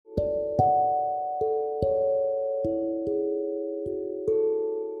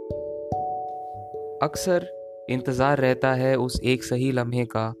अक्सर इंतज़ार रहता है उस एक सही लम्हे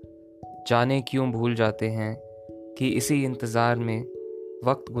का, जाने क्यों भूल जाते हैं कि इसी इंतज़ार में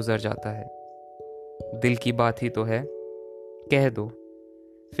वक्त गुज़र जाता है। दिल की बात ही तो है, कह दो।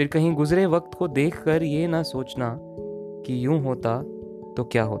 फिर कहीं गुज़रे वक्त को देखकर ये ना सोचना कि यूं होता तो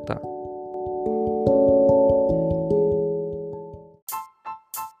क्या होता।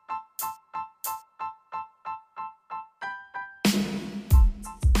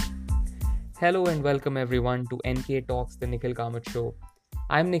 Hello and welcome everyone to NK Talks, the Nikhil Kamath Show.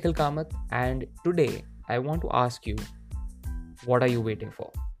 I'm Nikhil Kamath and today I want to ask you, what are you waiting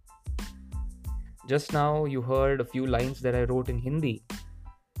for? Just now you heard a few lines that I wrote in Hindi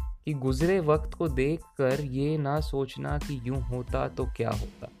कि गुजरे वक्त को देख कर ये ना सोचना कि यूं होता तो क्या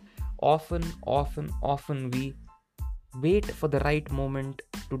होता. Often we wait for the right moment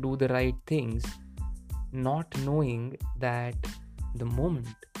to do the right things, not knowing that the moment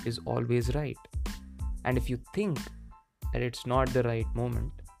is always right. And if you think that it's not the right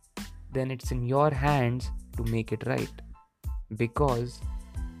moment, then it's in your hands to make it right. Because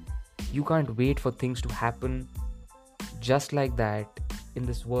you can't wait for things to happen just like that in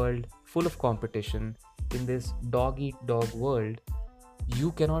this world full of competition, in this dog-eat-dog world.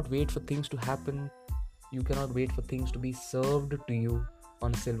 You cannot wait for things to happen. You cannot wait for things to be served to you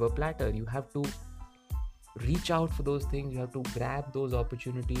on a silver platter. You have to reach out for those things. You have to grab those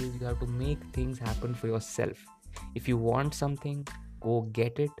opportunities. You have to make things happen for yourself. If you want something, go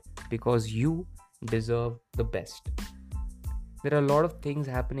get it, because you deserve the best. There are a lot of things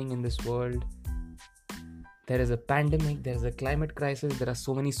happening in this world. There is a pandemic, there is a climate crisis, there are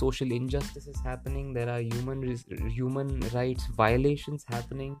so many social injustices happening, there are human rights violations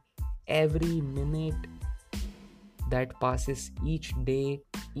happening every minute that passes, each day,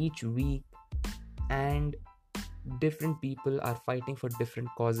 each week, and different people are fighting for different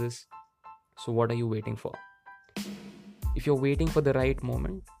causes. So what are you waiting for? If you're waiting for the right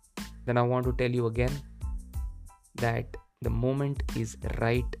moment, then I want to tell you again that the moment is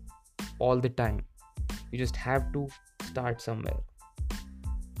right all the time. You just have to start somewhere.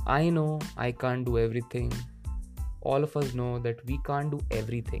 I know I can't do everything. All of us know that we can't do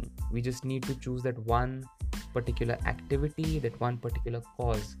everything. We just need to choose that one particular activity, that one particular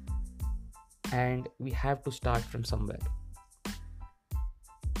cause. And we have to start from somewhere.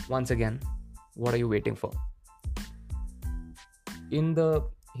 Once again, what are you waiting for? In the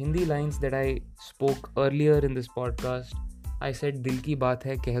Hindi lines that I spoke earlier in this podcast, I said, दिल की बात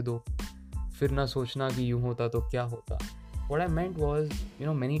है कह दो, फिर ना सोचना कि यूं होता तो क्या होता. What I meant was,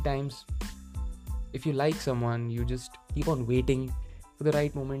 many times if you like someone, you just keep on waiting for the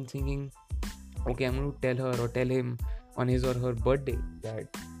right moment, thinking, okay, I'm going to tell her or tell him on his or her birthday that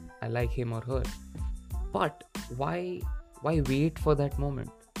I like him or her. But why wait for that moment?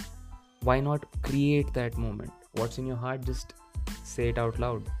 Why not create that moment? What's in your heart, just say it out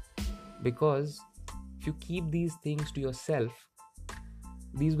loud. Because if you keep these things to yourself,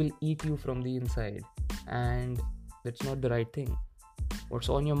 these will eat you from the inside, and that's not the right thing. What's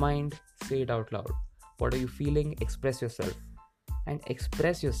on your mind, say it out loud. What are you feeling? Express yourself. And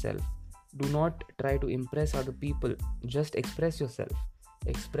express yourself. Do not try to impress other people. Just express yourself.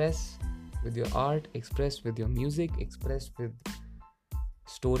 Express with your art, express with your music, express with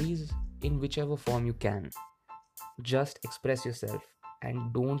stories, in whichever form you can. Just express yourself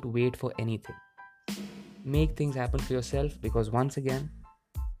and don't wait for anything. Make things happen for yourself, because once again,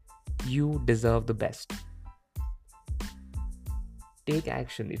 you deserve the best. Take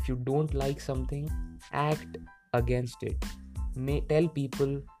action. If you don't like something, act against it. Tell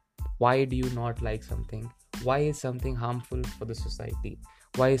people, why do you not like something? Why is something harmful for the society?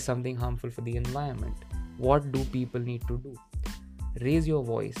 Why is something harmful for the environment? What do people need to do? Raise your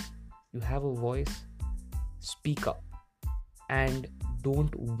voice. You have a voice. Speak up. And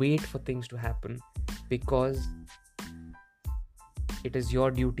don't wait for things to happen, because it is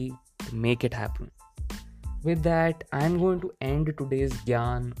your duty to make it happen. With that, I'm going to end today's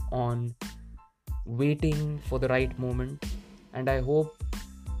Gyan on waiting for the right moment. And I hope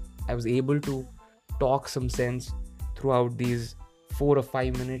I was able to talk some sense throughout these 4 or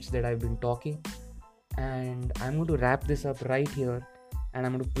 5 minutes that I've been talking. And I'm going to wrap this up right here. And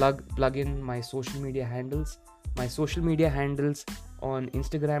I'm going to plug in my social media handles. My social media handles on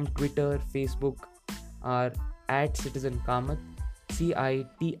Instagram, Twitter, Facebook are @CitizenKamath,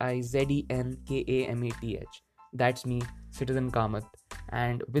 CitizenKamath. That's me, Citizen Kamath.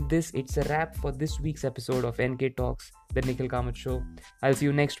 And with this, it's a wrap for this week's episode of NK Talks, the Nikhil Kamath Show. I'll see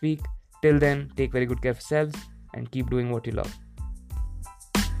you next week. Till then, take very good care of yourselves and keep doing what you love.